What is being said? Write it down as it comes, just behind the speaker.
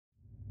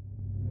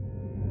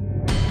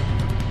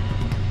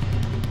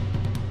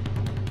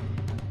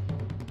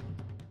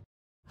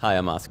Hi,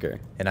 I'm Oscar.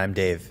 And I'm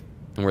Dave.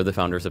 And we're the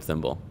founders of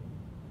Thimble.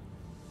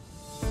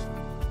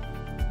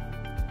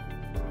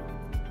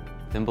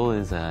 Thimble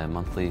is a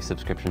monthly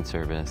subscription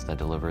service that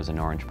delivers an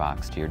orange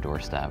box to your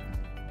doorstep.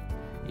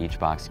 Each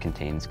box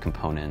contains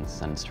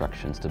components and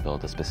instructions to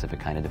build a specific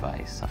kind of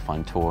device, a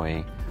fun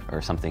toy,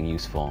 or something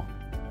useful.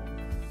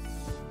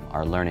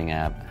 Our learning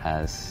app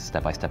has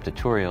step-by-step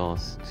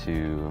tutorials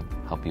to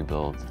help you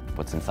build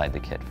what's inside the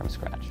kit from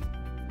scratch.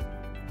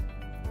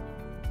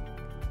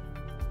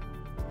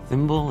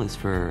 Thimble is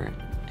for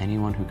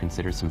anyone who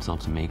considers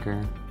themselves a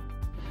maker.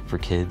 For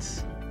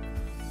kids,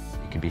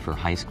 it could be for a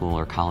high school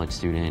or college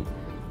student,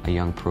 a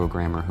young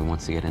programmer who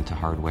wants to get into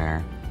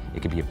hardware.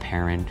 It could be a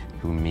parent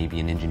who may be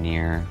an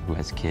engineer who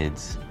has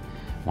kids,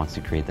 wants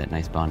to create that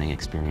nice bonding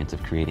experience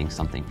of creating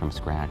something from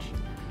scratch.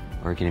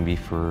 Or it can be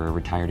for a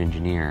retired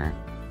engineer.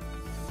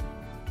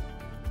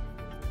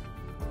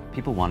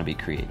 People want to be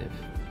creative,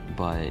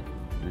 but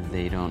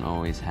they don't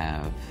always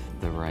have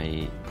the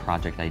right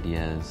project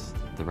ideas,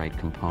 the right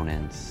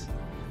components,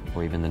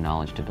 or even the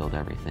knowledge to build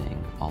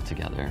everything all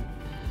together.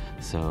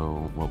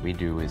 So what we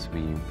do is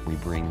we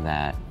bring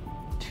that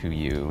to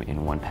you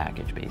in one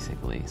package,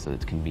 basically, so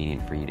it's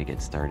convenient for you to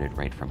get started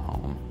right from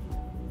home.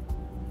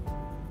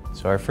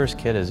 So our first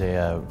kit is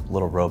a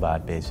little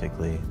robot,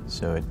 basically.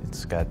 So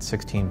it's got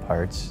 16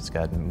 parts. It's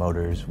got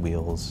motors,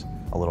 wheels,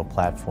 a little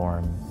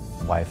platform,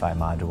 Wi-Fi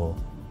module.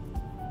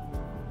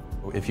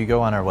 If you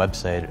go on our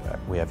website,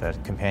 we have a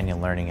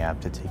companion learning app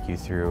to take you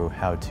through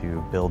how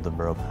to build the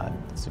robot.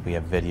 So we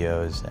have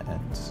videos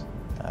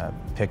and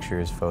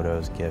pictures,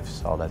 photos,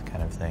 GIFs, all that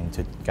kind of thing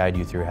to guide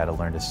you through how to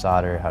learn to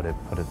solder, how to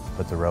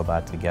put the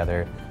robot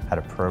together, how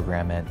to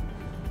program it,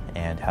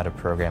 and how to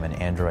program an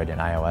Android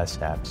and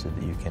iOS app so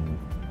that you can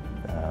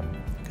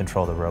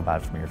control the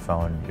robot from your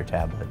phone, your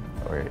tablet,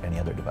 or any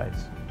other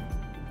device.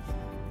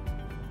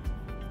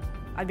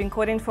 I've been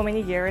coding for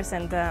many years,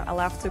 and I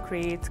love to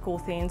create cool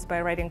things by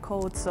writing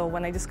code. So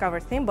when I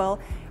discovered Thimble,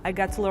 I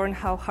got to learn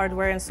how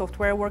hardware and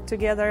software work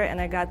together,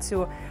 and I got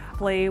to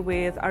play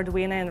with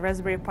Arduino and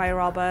Raspberry Pi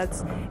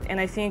robots.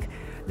 And I think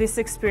this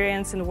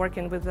experience in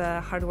working with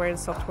hardware and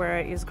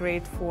software is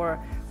great for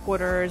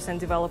coders and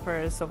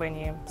developers of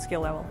any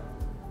skill level.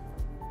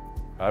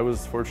 I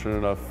was fortunate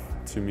enough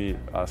to meet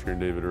Oscar and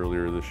David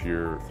earlier this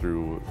year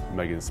through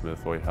Megan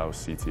Smith, White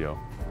House CTO.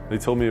 They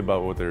told me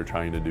about what they were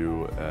trying to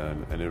do,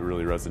 and it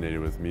really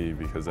resonated with me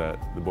because at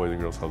the Boys and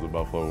Girls Clubs of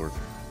Buffalo,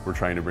 we're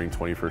trying to bring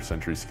 21st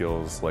century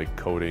skills like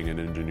coding and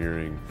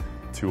engineering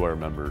to our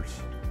members.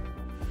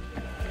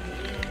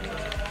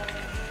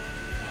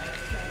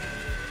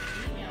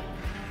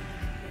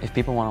 If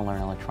people want to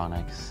learn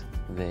electronics,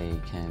 they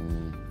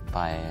can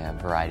buy a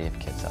variety of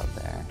kits out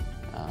there.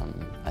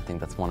 I think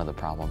that's one of the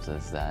problems,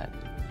 is that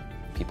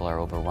people are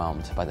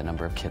overwhelmed by the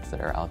number of kits that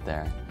are out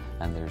there,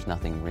 and there's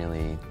nothing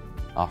really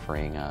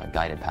offering a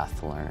guided path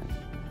to learn.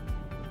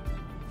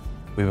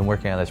 We've been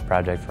working on this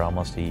project for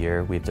almost a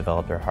year. We've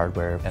developed our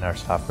hardware and our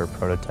software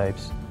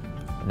prototypes.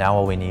 Now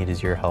all we need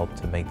is your help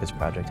to make this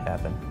project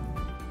happen.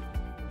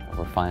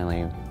 We're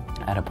finally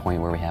at a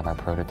point where we have our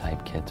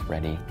prototype kits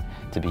ready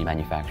to be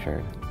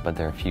manufactured, but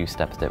there are a few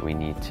steps that we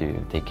need to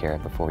take care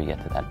of before we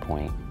get to that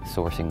point.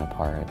 Sourcing the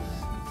parts,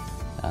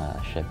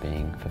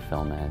 shipping,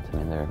 fulfillment. I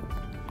mean, there are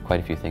quite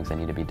a few things that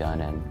need to be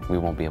done, and we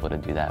won't be able to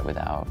do that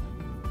without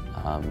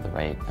the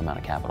right amount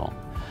of capital.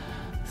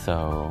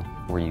 So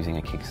we're using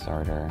a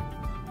Kickstarter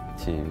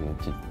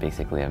to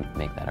basically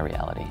make that a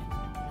reality.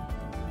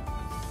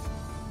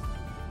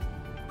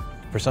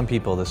 For some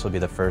people, this will be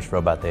the first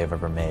robot they have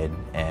ever made,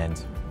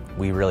 and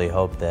we really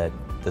hope that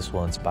this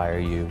will inspire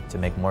you to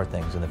make more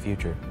things in the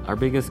future. Our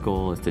biggest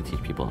goal is to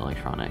teach people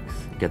electronics,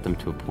 get them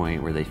to a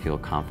point where they feel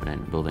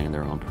confident building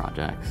their own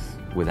projects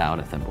without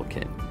a Thimble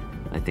kit.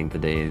 I think the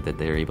day that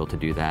they're able to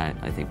do that,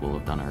 I think we'll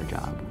have done our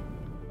job.